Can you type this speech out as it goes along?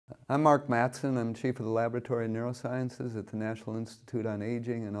I'm Mark Mattson. I'm Chief of the Laboratory of Neurosciences at the National Institute on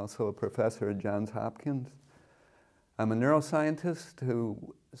Aging and also a professor at Johns Hopkins. I'm a neuroscientist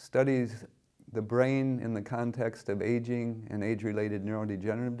who studies the brain in the context of aging and age-related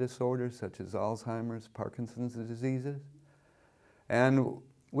neurodegenerative disorders such as Alzheimer's, Parkinson's diseases. And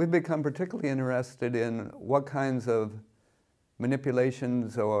we've become particularly interested in what kinds of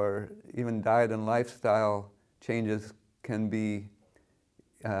manipulations or even diet and lifestyle changes can be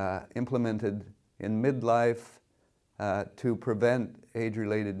implemented in midlife to prevent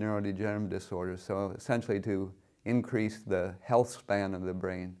age-related neurodegenerative disorders, so essentially to increase the health span of the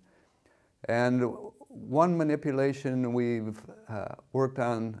brain. And one manipulation we've worked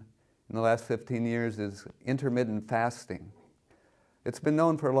on in the last 15 years is intermittent fasting. It's been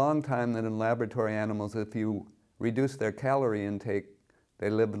known for a long time that in laboratory animals, if you reduce their calorie intake, they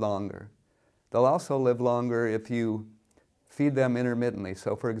live longer. They'll also live longer if you feed them intermittently.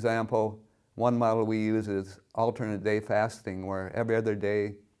 So for example, one model we use is alternate day fasting, where every other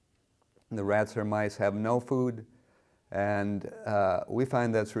day the rats or mice have no food, and we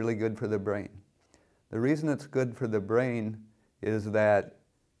find that's really good for the brain. The reason it's good for the brain is that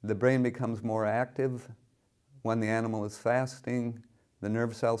the brain becomes more active when the animal is fasting, the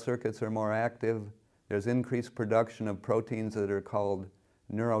nerve cell circuits are more active, there's increased production of proteins that are called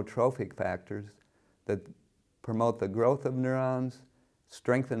neurotrophic factors that promote the growth of neurons,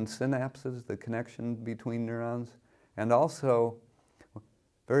 strengthen synapses, the connection between neurons, and also,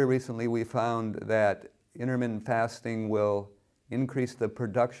 very recently we found that intermittent fasting will increase the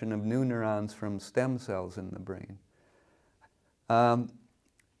production of new neurons from stem cells in the brain.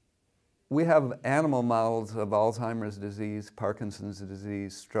 We have animal models of Alzheimer's disease, Parkinson's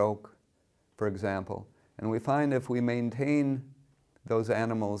disease, stroke, for example, and we find if we maintain those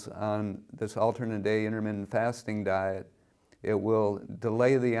animals on this alternate day intermittent fasting diet, it will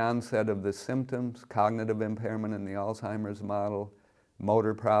delay the onset of the symptoms, cognitive impairment in the Alzheimer's model,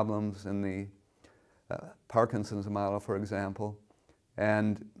 motor problems in the Parkinson's model, for example.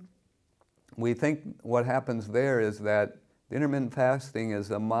 And we think what happens there is that intermittent fasting is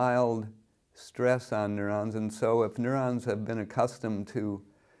a mild stress on neurons, and so if neurons have been accustomed to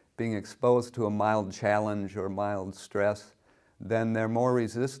being exposed to a mild challenge or mild stress, then they're more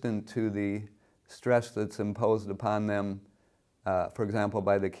resistant to the stress that's imposed upon them, for example,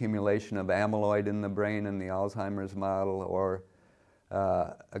 by the accumulation of amyloid in the brain in the Alzheimer's model, or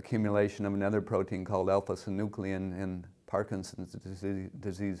accumulation of another protein called alpha-synuclein in Parkinson's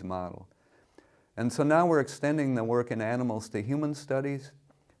disease model. And so now we're extending the work in animals to human studies.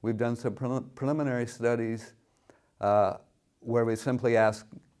 We've done some preliminary studies where we simply ask,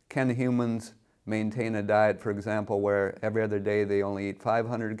 can humans maintain a diet, for example, where every other day they only eat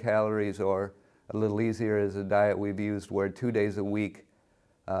 500 calories, or a little easier is a diet we've used where 2 days a week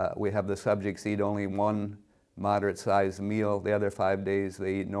we have the subjects eat only one moderate-sized meal. The other 5 days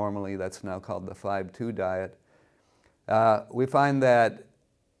they eat normally. That's now called the 5-2 diet. We find that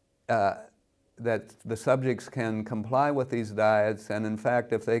that the subjects can comply with these diets, and in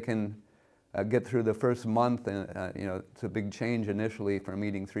fact, if they can get through the first month, you know, it's a big change initially from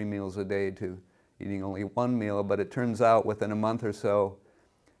eating 3 meals a day to eating only 1 meal, but it turns out within a month or so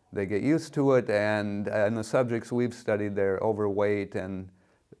they get used to it, and the subjects we've studied, they're overweight, and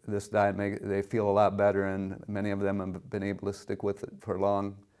this diet they feel a lot better, and many of them have been able to stick with it for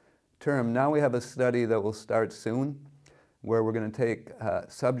long term. Now we have a study that will start soon where we're going to take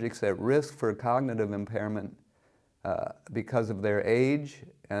subjects at risk for cognitive impairment because of their age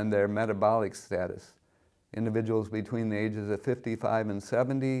and their metabolic status. Individuals between the ages of 55 and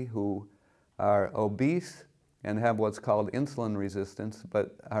 70 who are obese and have what's called insulin resistance,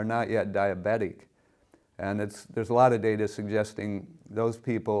 but are not yet diabetic. And there's a lot of data suggesting those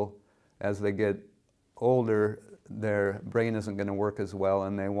people, as they get older, their brain isn't going to work as well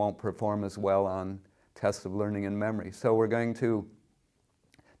and they won't perform as well on tests of learning and memory. So we're going to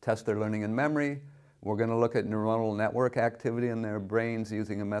test their learning and memory. We're going to look at neuronal network activity in their brains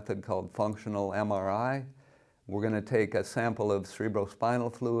using a method called functional MRI. We're going to take a sample of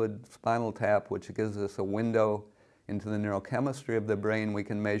cerebrospinal fluid, spinal tap, which gives us a window into the neurochemistry of the brain. We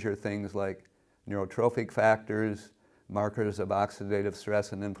can measure things like neurotrophic factors, markers of oxidative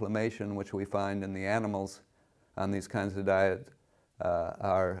stress and inflammation, which we find in the animals on these kinds of diets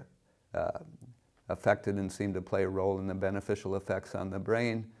are affected and seem to play a role in the beneficial effects on the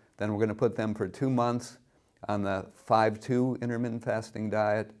brain. Then we're going to put them for 2 months on the 5-2 intermittent fasting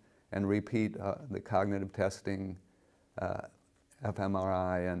diet and repeat the cognitive testing,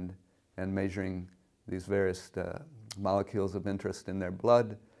 fMRI, and measuring these various molecules of interest in their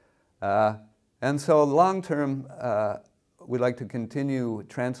blood. And so long term, we'd like to continue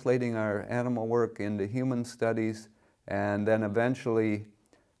translating our animal work into human studies, and then eventually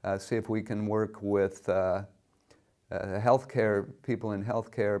see if we can work with healthcare, people in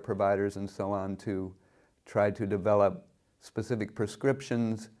healthcare providers and so on, to try to develop specific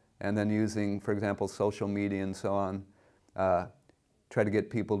prescriptions, and then using, for example, social media and so on, try to get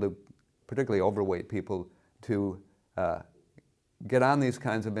people to, particularly overweight people, to get on these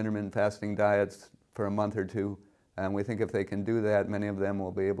kinds of intermittent fasting diets for a month or two. And we think if they can do that, many of them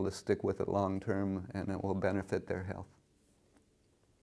will be able to stick with it long term, and it will benefit their health.